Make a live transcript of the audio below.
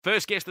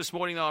First guest this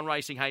morning on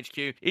Racing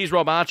HQ is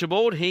Rob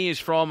Archibald. He is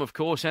from, of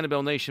course,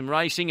 Annabel Neasham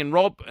Racing. And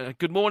Rob,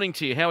 good morning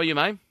to you. How are you,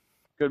 mate?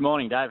 Good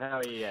morning, Dave. How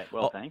are you?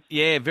 Well, thanks.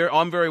 Yeah,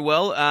 I'm very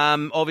well.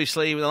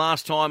 Obviously, the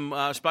last time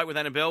I spoke with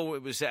Annabel,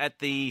 it was at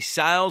the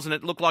sales, and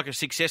it looked like a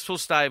successful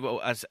sale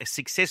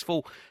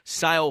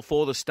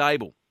for the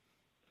stable.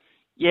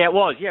 Yeah, it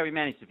was. Yeah, we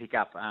managed to pick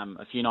up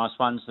a few nice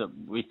ones that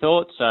we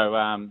thought.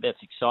 So that's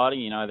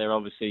exciting. You know, they're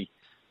obviously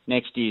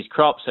next year's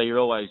crop, so you're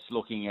always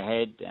looking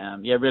ahead.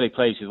 Really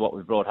pleased with what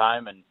we brought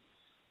home, and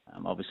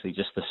obviously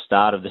just the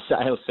start of the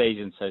sales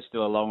season, so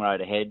still a long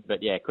road ahead.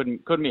 But yeah,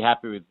 couldn't be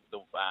happy with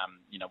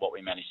what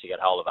we managed to get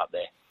hold of up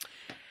there.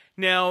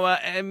 Now,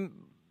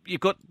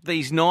 you've got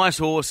these nice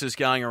horses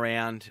going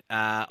around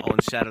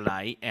on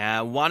Saturday.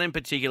 One in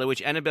particular,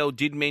 which Annabel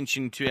did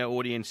mention to our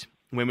audience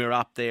when we were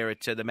up there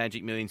at the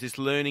Magic Millions, is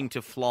Learning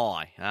to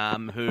Fly,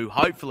 who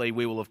hopefully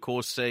we will, of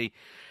course, see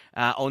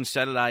on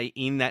Saturday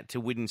in that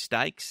to Widden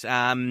Stakes.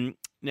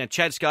 Now,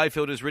 Chad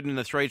Schofield has ridden in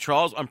the 3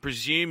 trials. I'm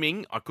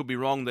presuming, I could be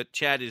wrong, that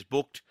Chad is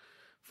booked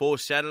for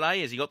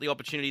Saturday. Has he got the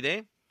opportunity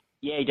there?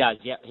 Yeah, he does.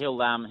 Yeah,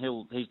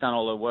 he's done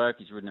all the work.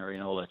 He's ridden her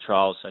in all the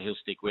trials, so he'll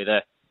stick with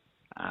her.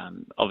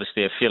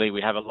 Obviously, a filly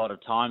we have a lot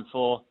of time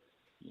for.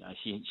 You know,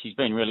 she's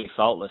been really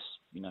faultless,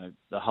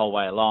 the whole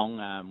way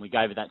along. We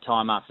gave her that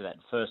time after that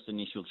first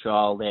initial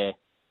trial there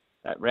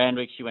at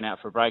Randwick. She went out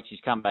for a break.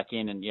 She's come back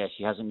in, and yeah,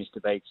 she hasn't missed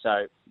a beat.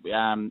 So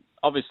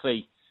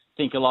obviously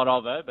think a lot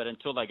of her, but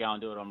until they go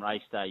and do it on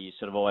race day, you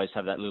sort of always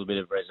have that little bit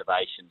of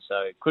reservation.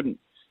 So couldn't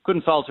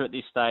falter at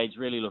this stage.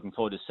 Really looking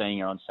forward to seeing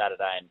her on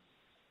Saturday, and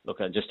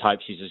look, I just hope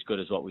she's as good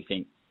as what we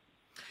think.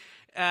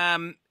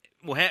 Well,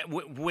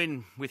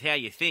 how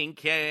you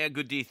think, how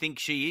good do you think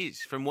she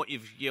is from what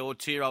your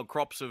 2-year-old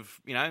crops have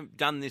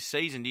done this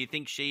season? Do you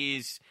think she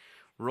is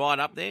right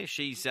up there?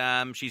 She's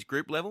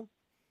group level.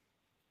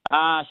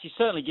 She's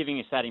certainly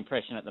giving us that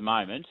impression at the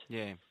moment.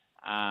 Yeah.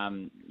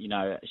 We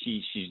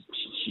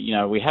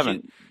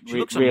haven't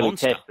really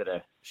tested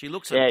her. She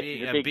looks she's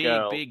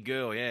a big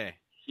girl. Yeah.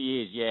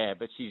 She is, yeah,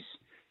 but she's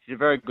a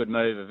very good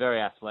mover,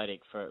 very athletic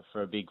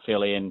for a big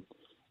filly, and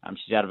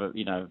she's out of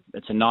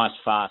it's a nice,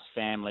 fast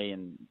family,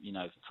 and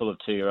full of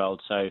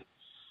 2-year-olds. So,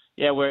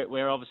 yeah,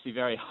 we're obviously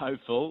very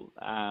hopeful.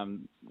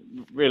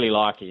 Really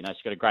like her.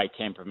 She's got a great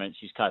temperament.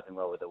 She's coping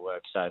well with the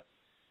work. So,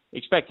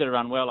 expect her to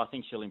run well. I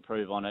think she'll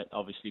improve on it.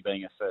 Obviously,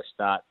 being her first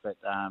start, but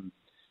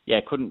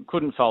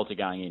couldn't falter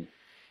going in.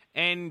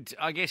 And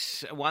I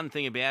guess one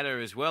thing about her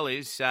as well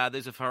is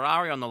there's a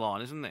Ferrari on the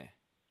line, isn't there?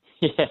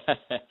 Yeah,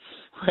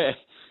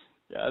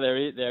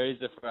 there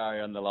is a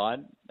Ferrari on the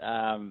line.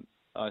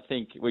 I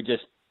think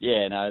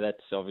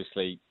that's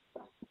obviously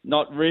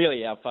not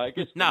really our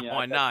focus. No,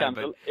 I know,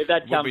 but if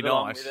that comes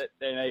along nice with it,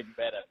 then even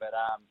better. But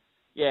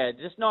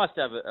just nice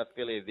to have a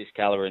filly of this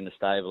calibre in the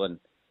stable, and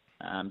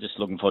just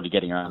looking forward to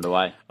getting her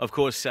underway. Of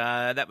course,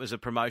 that was a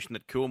promotion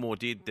that Coolmore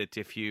did, that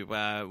if you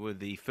were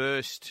the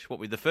first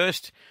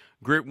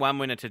Group 1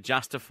 winner to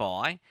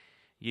justify,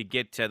 you'd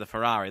get the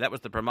Ferrari. That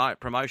was the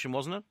promotion,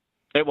 wasn't it?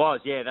 It was,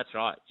 yeah, that's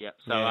right. Yep.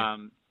 So,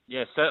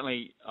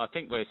 certainly, I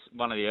think we're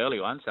one of the early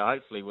ones, so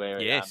hopefully we're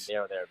there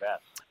or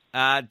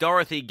thereabouts.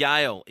 Dorothy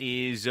Gale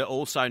is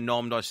also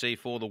nommed, I see,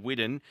 for the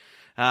Widden.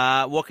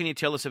 What can you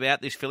tell us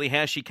about this filly?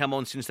 How's she come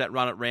on since that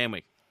run at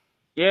Randwick?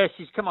 Yeah,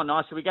 she's come on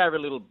nicely. We gave her a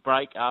little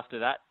break after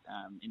that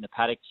in the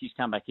paddock. She's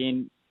come back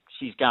in.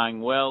 She's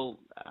going well.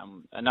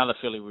 Another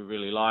filly we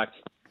really like.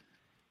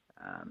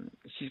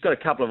 She's got a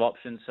couple of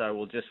options, so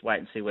we'll just wait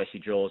and see where she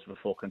draws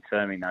before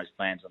confirming those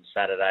plans on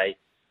Saturday.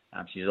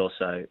 She's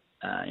also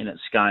in at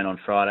Scone on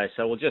Friday,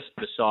 so we'll just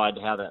decide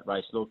how that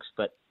race looks.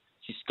 But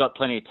she's got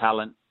plenty of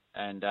talent,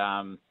 and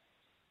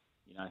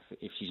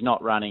if she's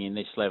not running in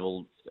this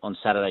level on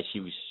Saturday,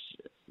 she was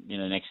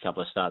next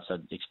couple of starts,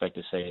 I'd expect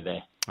to see her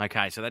there.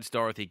 Okay, so that's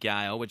Dorothy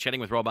Gale. We're chatting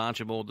with Rob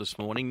Archibald this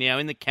morning. Now,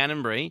 in the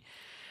Canterbury,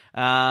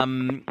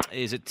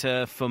 is it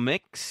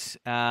Femix,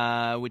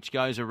 which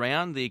goes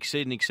around, the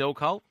Exceed and Excel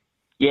colt?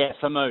 Yeah,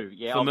 Famu.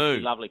 Yeah,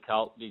 Famu. Lovely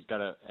colt. He's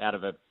got out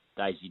of a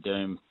Daisy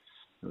Doom.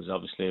 It was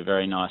obviously a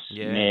very nice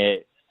mare,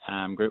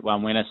 Group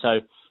 1 winner.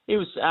 So it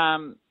was a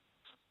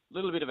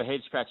little bit of a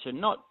head scratcher.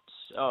 Not,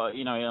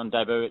 on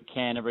debut at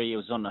Canterbury. It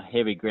was on the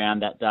heavy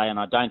ground that day, and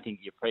I don't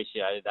think he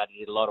appreciated that. He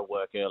did a lot of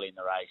work early in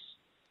the race.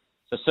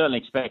 So certainly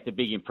expect a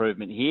big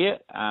improvement here.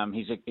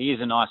 He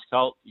is a nice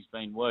colt. He's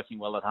been working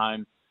well at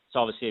home. It's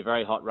obviously a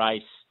very hot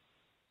race.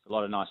 A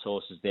lot of nice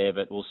horses there,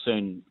 but we'll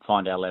soon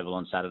find our level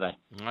on Saturday.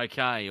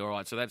 Okay, all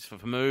right. So that's for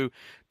Famu,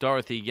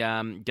 Dorothy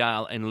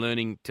Gale, and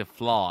Learning to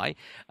Fly.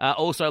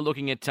 Also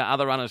looking at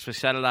other runners for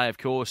Saturday, of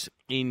course,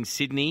 in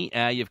Sydney.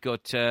 You've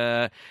got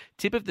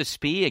Tip of the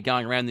Spear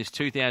going around this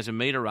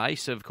 2,000-metre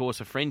race. Of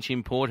course, a French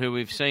import who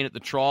we've seen at the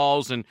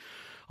trials, and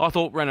I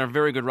thought ran a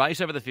very good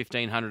race over the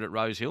 1,500 at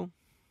Rosehill.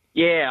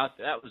 Yeah,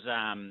 that was.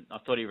 I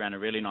thought he ran a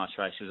really nice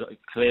race. He was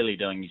clearly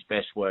doing his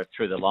best work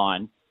through the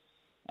line,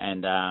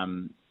 and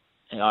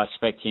I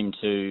expect him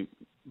to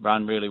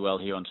run really well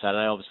here on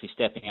Saturday. Obviously,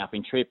 stepping up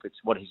in trip, it's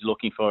what he's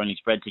looking for, and he's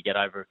bred to get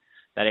over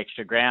that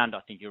extra ground.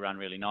 I think he'll run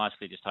really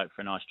nicely. Just hope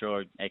for a nice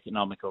draw,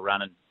 economical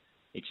run, and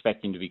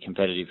expect him to be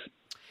competitive.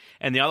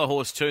 And the other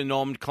horse too,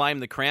 Nom, Claim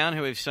the Crown,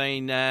 who we've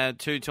seen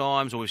 2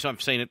 times, or we've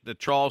seen at the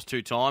trials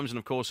 2 times, and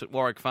of course at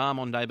Warwick Farm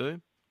on debut.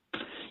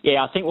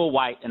 Yeah, I think we'll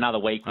wait another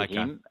week with Okay.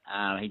 him.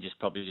 He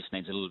probably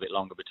needs a little bit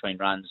longer between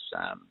runs,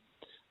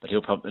 but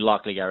he'll probably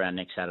likely go around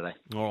next Saturday.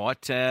 All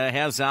right.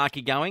 How's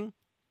Zaki going?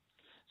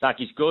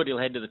 Zaki's good. He'll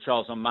head to the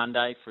trials on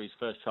Monday for his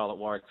first trial at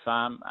Warwick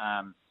Farm.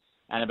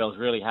 Annabelle's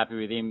really happy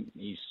with him.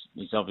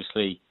 He's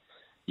obviously,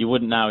 you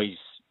wouldn't know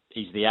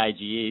he's the age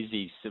he is.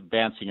 He's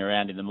bouncing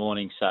around in the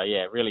morning. So,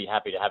 yeah, really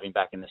happy to have him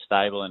back in the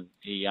stable, and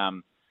he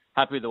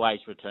happy with the way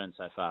he's returned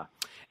so far.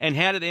 And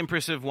how did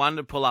Empress of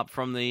Wonder pull up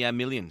from the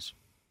Millions?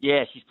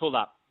 Yeah, she's pulled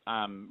up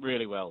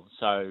really well.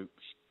 So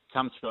she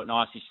comes through it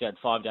nicely. She had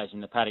 5 days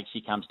in the paddock.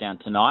 She comes down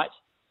tonight.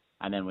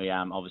 And then we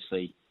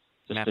obviously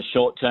just a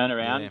short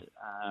turnaround.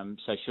 Yeah.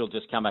 So she'll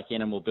just come back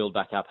in and we'll build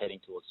back up heading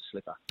towards the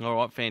slipper. All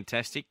right,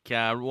 fantastic.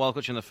 While I've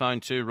got you on the phone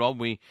too, Rob,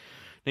 we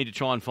need to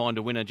try and find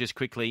a winner just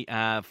quickly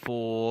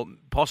for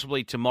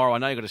possibly tomorrow. I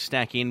know you've got to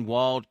stack in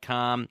Wild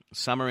Calm,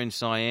 Summer in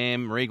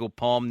Siam, Regal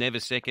Palm, Never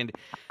Second,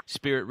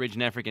 Spirit Ridge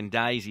and African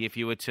Daisy. If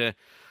you were to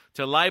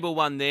label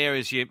one there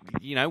as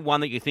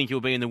one that you think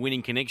you'll be in the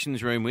winning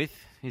connections room with,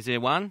 is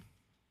there one?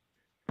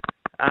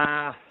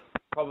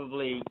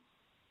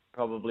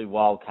 Probably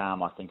Wild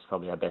Calm, I think, is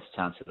probably our best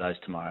chance of those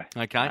tomorrow.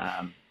 Okay.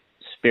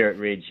 Spirit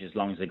Ridge, as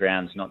long as the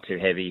ground's not too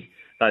heavy,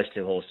 those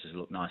 2 horses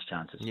look nice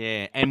chances.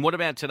 Yeah, and what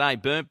about today?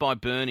 Burnt by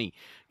Bernie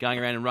going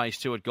around in race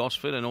 2 at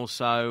Gosford, and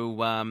also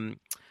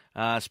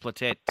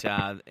Splitet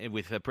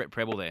with Brett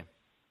Preble there.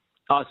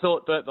 I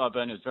thought Burnt by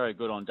Bernie was very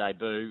good on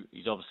debut.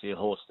 He's obviously a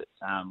horse that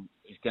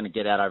is going to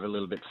get out over a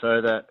little bit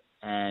further,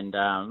 and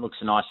looks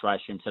a nice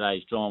race for him today.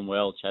 He's drawn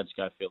well. Chad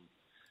Schofield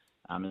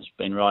has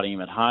been riding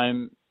him at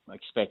home. I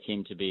expect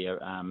him to be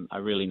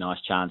a really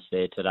nice chance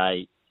there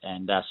today.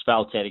 And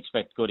Spaltet,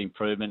 expect good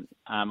improvement.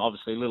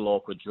 Obviously, a little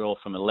awkward draw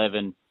from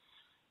 11.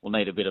 We'll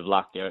need a bit of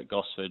luck there at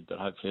Gosford, but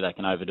hopefully they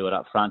can overdo it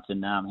up front,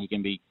 and he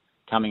can be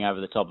coming over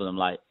the top of them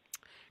late.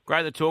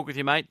 Great to talk with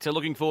you, mate.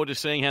 Looking forward to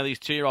seeing how these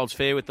 2-year-olds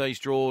fare with these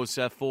draws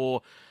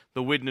for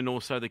the Widden and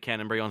also the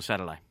Canterbury on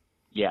Saturday.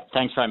 Yeah,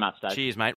 thanks very much, Dave. Cheers, mate.